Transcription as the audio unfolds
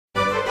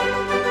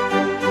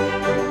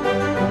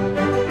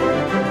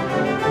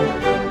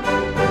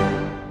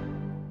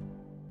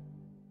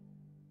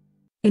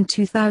In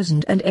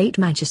 2008,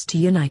 Manchester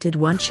United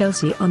won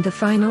Chelsea on the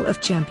final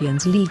of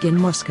Champions League in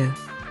Moscow.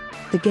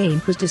 The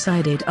game was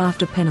decided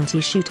after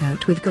penalty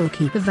shootout with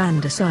goalkeeper Van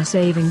der Sar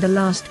saving the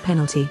last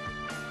penalty.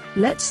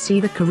 Let's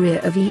see the career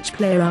of each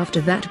player after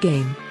that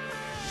game.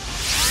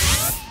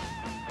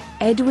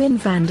 Edwin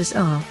van der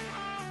Sar.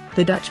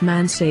 The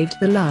Dutchman saved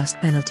the last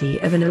penalty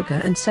of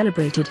Anelka and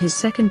celebrated his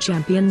second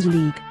Champions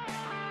League.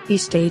 He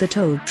stayed at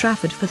Old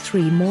Trafford for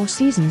 3 more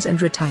seasons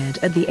and retired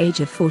at the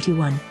age of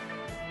 41.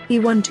 He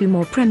won 2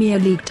 more Premier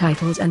League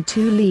titles and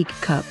 2 League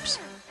Cups.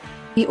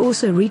 He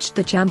also reached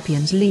the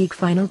Champions League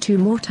final 2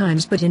 more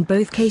times, but in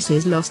both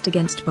cases lost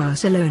against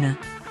Barcelona.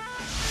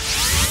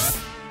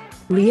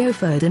 Rio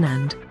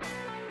Ferdinand.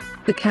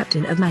 The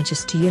captain of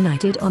Manchester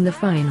United on the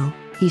final,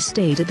 he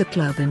stayed at the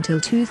club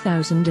until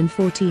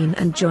 2014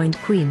 and joined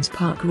Queen's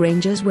Park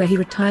Rangers, where he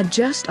retired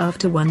just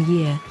after 1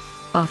 year.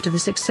 After the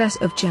success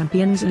of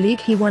Champions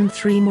League, he won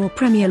 3 more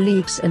Premier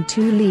Leagues and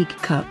 2 League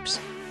Cups.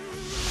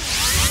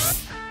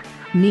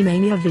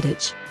 Nemanja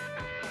Vidic.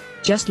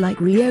 Just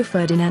like Rio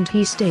Ferdinand,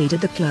 he stayed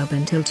at the club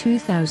until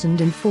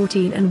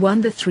 2014 and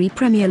won the 3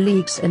 Premier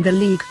Leagues and the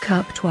League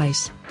Cup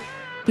twice.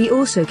 He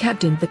also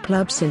captained the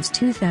club since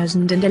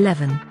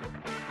 2011.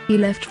 He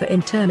left for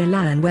Inter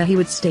Milan, where he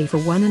would stay for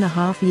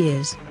 1.5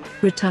 years,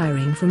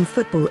 retiring from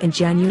football in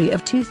January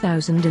of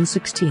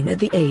 2016 at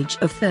the age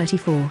of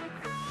 34.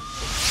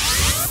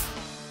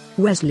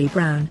 Wesley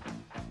Brown.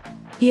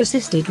 He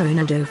assisted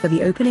Ronaldo for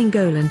the opening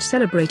goal and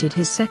celebrated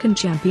his second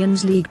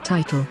Champions League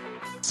title.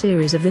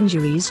 Series of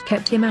injuries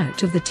kept him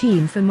out of the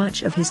team for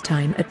much of his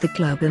time at the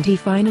club, and he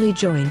finally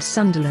joined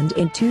Sunderland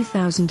in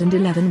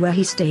 2011, where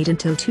he stayed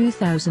until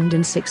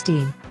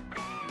 2016.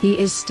 He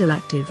is still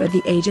active at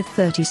the age of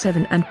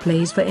 37 and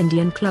plays for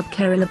Indian club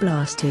Kerala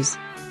Blasters.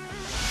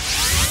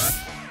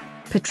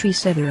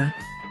 Patrice Evra.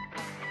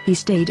 He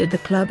stayed at the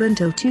club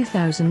until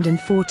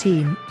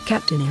 2014,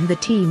 captaining the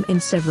team in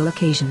several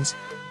occasions.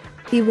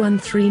 He won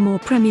 3 more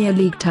Premier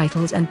League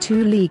titles and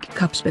 2 League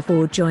Cups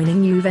before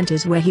joining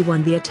Juventus, where he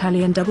won the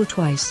Italian double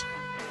twice.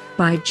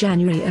 By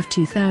January of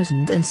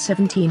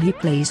 2017 he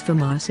plays for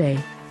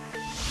Marseille.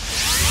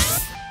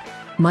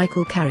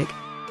 Michael Carrick.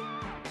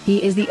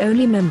 He is the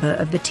only member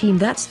of the team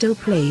that still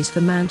plays for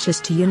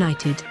Manchester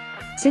United.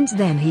 Since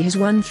then he has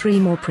won 3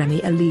 more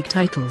Premier League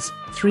titles,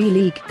 3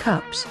 League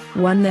Cups,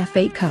 1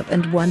 FA Cup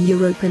and 1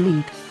 Europa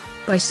League.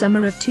 By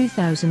summer of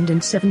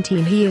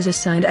 2017 he is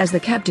assigned as the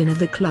captain of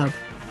the club.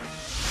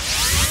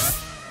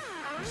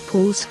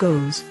 Paul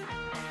Scholes.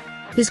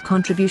 His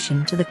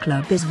contribution to the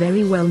club is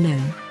very well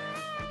known.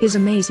 His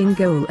amazing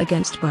goal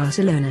against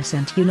Barcelona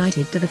sent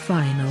United to the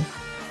final.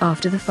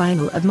 After the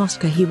final of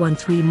Moscow he won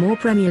 3 more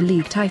Premier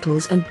League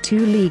titles and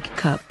 2 League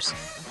Cups.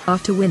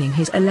 After winning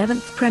his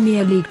 11th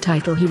Premier League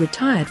title he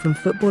retired from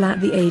football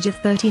at the age of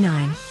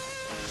 39.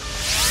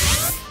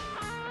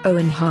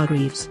 Owen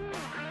Hargreaves.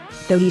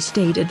 Though he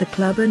stayed at the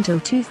club until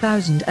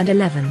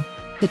 2011,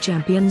 the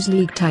Champions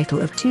League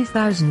title of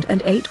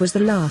 2008 was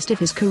the last of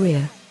his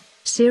career.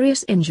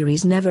 Serious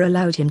injuries never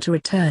allowed him to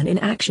return in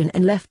action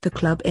and left the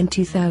club in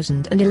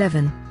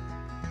 2011.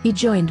 He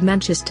joined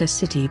Manchester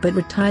City but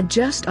retired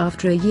just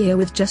after a year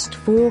with just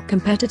 4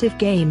 competitive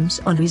games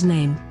on his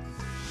name.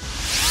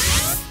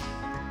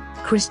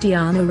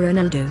 Cristiano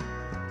Ronaldo.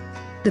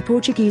 The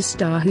Portuguese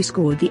star who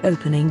scored the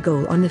opening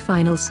goal on the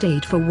final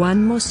stayed for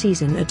 1 more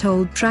season at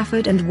Old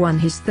Trafford and won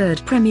his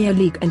 3rd Premier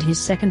League and his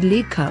 2nd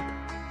League Cup.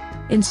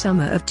 In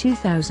summer of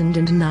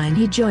 2009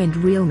 he joined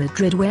Real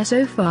Madrid, where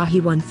so far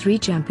he won 3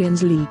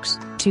 Champions Leagues,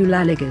 2 La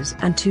Ligas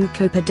and 2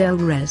 Copa del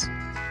Rey.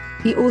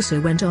 He also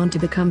went on to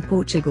become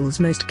Portugal's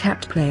most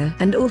capped player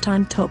and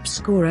all-time top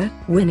scorer,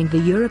 winning the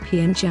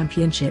European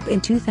Championship in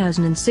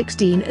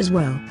 2016 as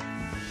well.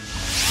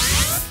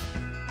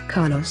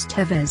 Carlos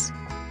Tevez.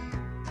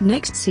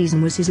 Next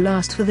season was his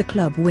last for the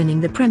club, winning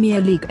the Premier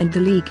League and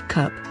the League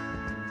Cup.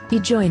 He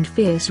joined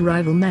fierce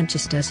rival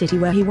Manchester City,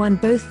 where he won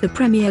both the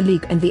Premier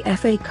League and the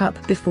FA Cup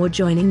before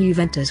joining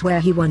Juventus, where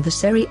he won the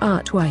Serie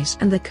A twice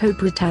and the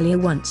Coppa Italia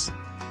once.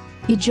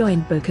 He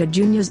joined Boca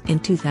Juniors in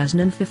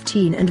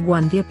 2015 and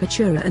won the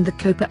Apertura and the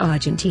Copa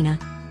Argentina.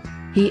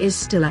 He is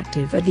still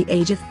active at the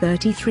age of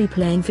 33,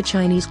 playing for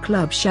Chinese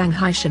club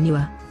Shanghai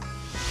Shenhua.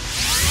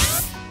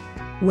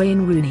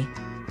 Wayne Rooney.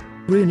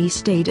 Rooney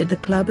stayed at the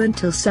club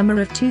until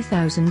summer of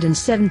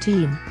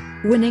 2017,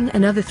 winning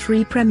another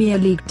 3 Premier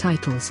League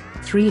titles,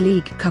 3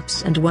 League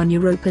Cups and 1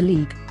 Europa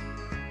League.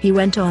 He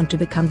went on to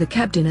become the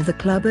captain of the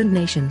club and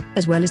nation,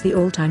 as well as the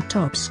all-time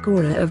top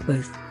scorer of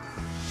both.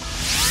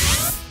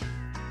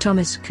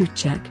 Thomas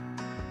Kuchek.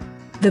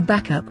 The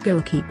backup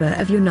goalkeeper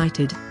of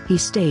United, he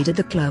stayed at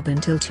the club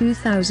until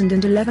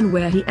 2011,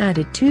 where he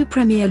added 2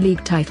 Premier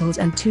League titles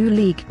and 2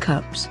 League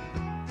Cups.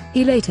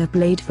 He later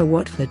played for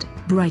Watford,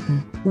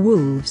 Brighton,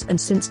 Wolves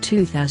and since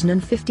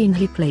 2015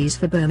 he plays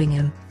for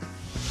Birmingham.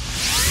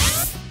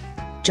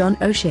 John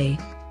O'Shea.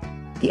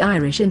 The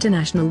Irish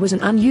international was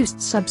an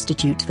unused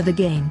substitute for the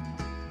game.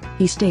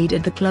 He stayed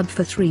at the club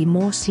for 3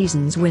 more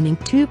seasons, winning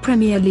 2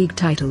 Premier League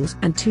titles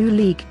and 2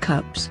 League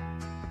Cups.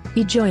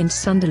 He joined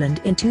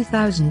Sunderland in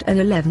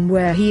 2011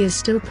 where he is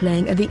still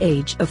playing at the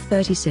age of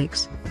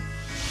 36.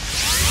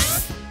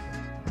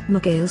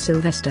 Mikael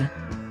Sylvester.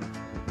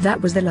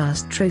 That was the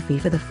last trophy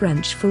for the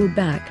French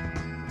fullback.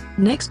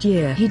 Next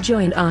year he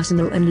joined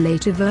Arsenal and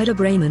later Werder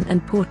Bremen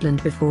and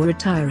Portland before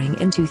retiring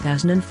in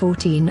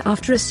 2014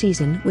 after a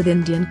season with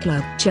Indian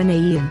club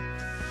Chennai.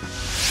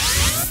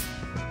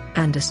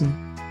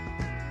 Anderson.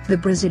 The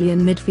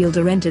Brazilian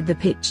midfielder entered the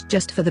pitch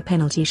just for the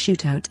penalty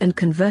shootout and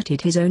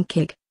converted his own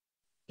kick.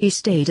 He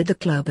stayed at the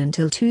club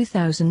until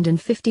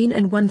 2015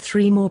 and won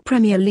 3 more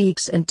Premier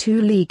Leagues and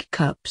 2 League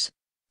Cups.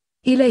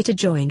 He later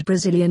joined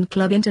Brazilian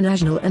club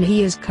International and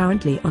he is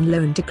currently on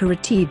loan to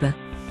Curitiba.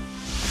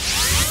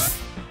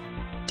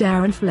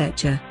 Darren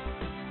Fletcher.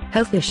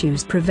 Health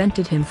issues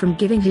prevented him from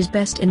giving his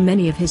best in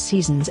many of his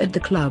seasons at the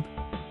club.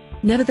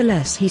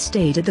 Nevertheless, he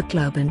stayed at the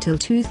club until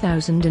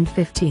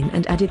 2015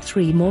 and added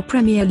 3 more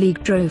Premier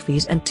League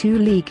trophies and 2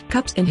 League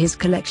Cups in his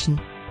collection.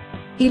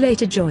 He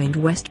later joined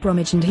West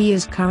Bromwich and he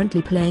is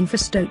currently playing for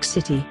Stoke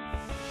City.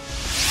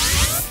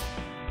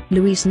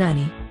 Luis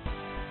Nani.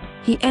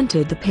 He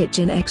entered the pitch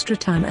in extra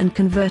time and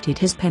converted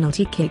his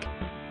penalty kick.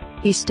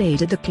 He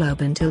stayed at the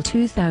club until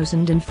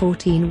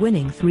 2014,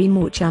 winning 3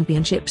 more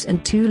championships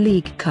and 2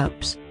 League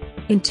Cups.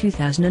 In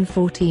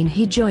 2014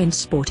 he joined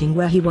Sporting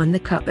where he won the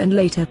cup and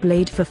later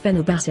played for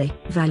Fenerbahce,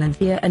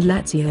 Valencia and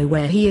Lazio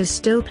where he is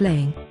still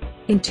playing.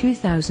 In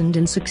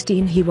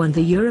 2016 he won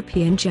the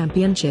European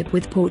Championship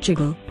with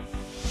Portugal.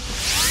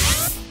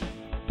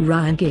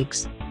 Ryan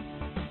Giggs.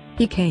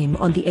 He came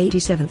on the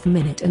 87th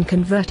minute and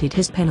converted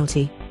his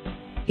penalty.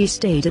 He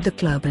stayed at the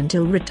club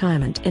until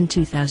retirement in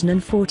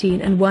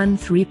 2014 and won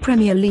 3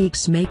 Premier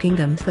Leagues, making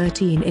them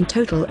 13 in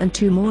total and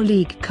 2 more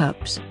League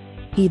Cups.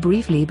 He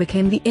briefly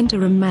became the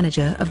interim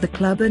manager of the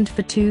club and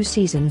for 2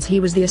 seasons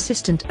he was the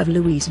assistant of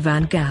Louis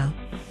van Gaal.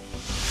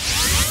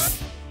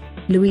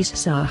 Louis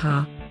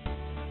Saha.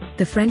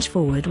 The French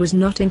forward was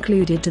not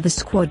included to the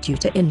squad due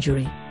to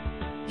injury.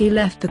 He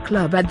left the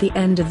club at the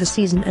end of the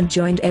season and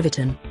joined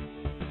Everton.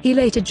 He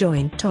later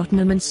joined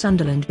Tottenham and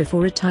Sunderland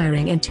before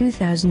retiring in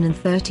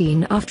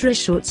 2013 after a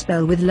short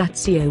spell with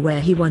Lazio where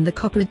he won the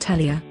Coppa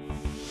Italia.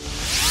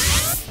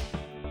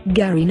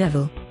 Gary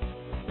Neville.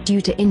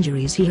 Due to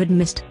injuries he had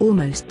missed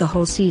almost the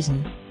whole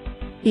season.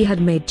 He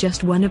had made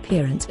just 1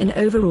 appearance in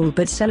overall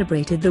but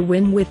celebrated the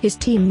win with his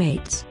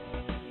teammates.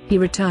 He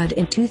retired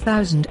in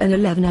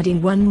 2011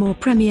 adding 1 more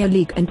Premier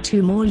League and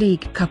 2 more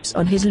League Cups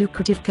on his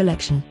lucrative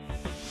collection.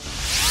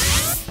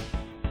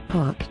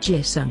 Park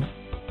Ji-sung.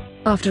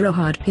 After a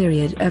hard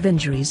period of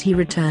injuries he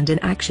returned in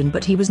action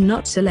but he was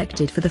not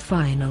selected for the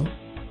final.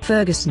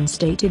 Ferguson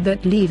stated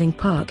that leaving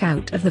Park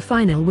out of the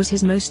final was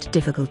his most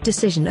difficult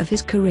decision of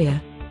his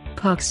career.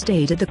 Park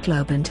stayed at the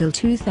club until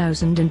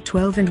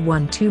 2012 and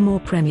won 2 more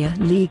Premier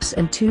Leagues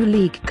and 2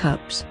 League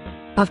Cups.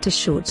 After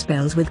short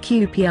spells with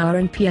QPR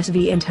and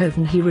PSV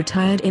Eindhoven he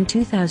retired in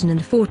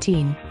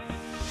 2014.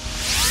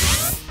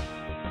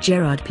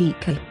 Gerard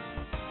Piqué.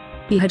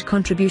 He had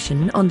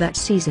contribution on that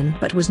season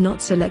but was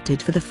not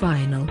selected for the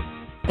final.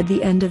 At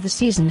the end of the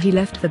season he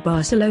left for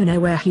Barcelona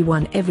where he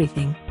won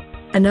everything.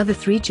 Another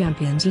 3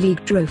 Champions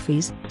League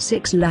trophies,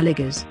 6 La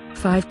Ligas,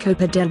 5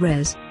 Copa del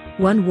Rey,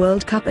 1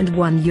 World Cup and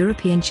 1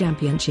 European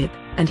Championship,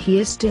 and he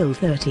is still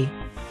 30.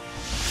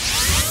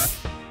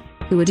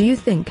 Who do you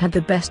think had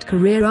the best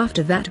career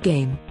after that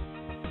game?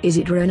 Is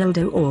it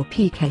Ronaldo or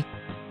Piqué?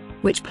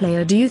 Which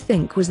player do you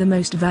think was the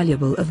most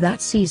valuable of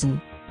that season?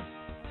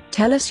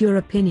 Tell us your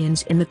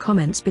opinions in the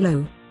comments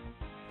below.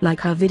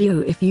 Like our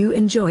video if you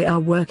enjoy our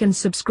work and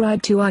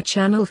subscribe to our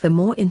channel for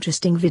more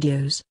interesting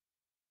videos.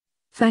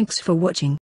 Thanks for watching.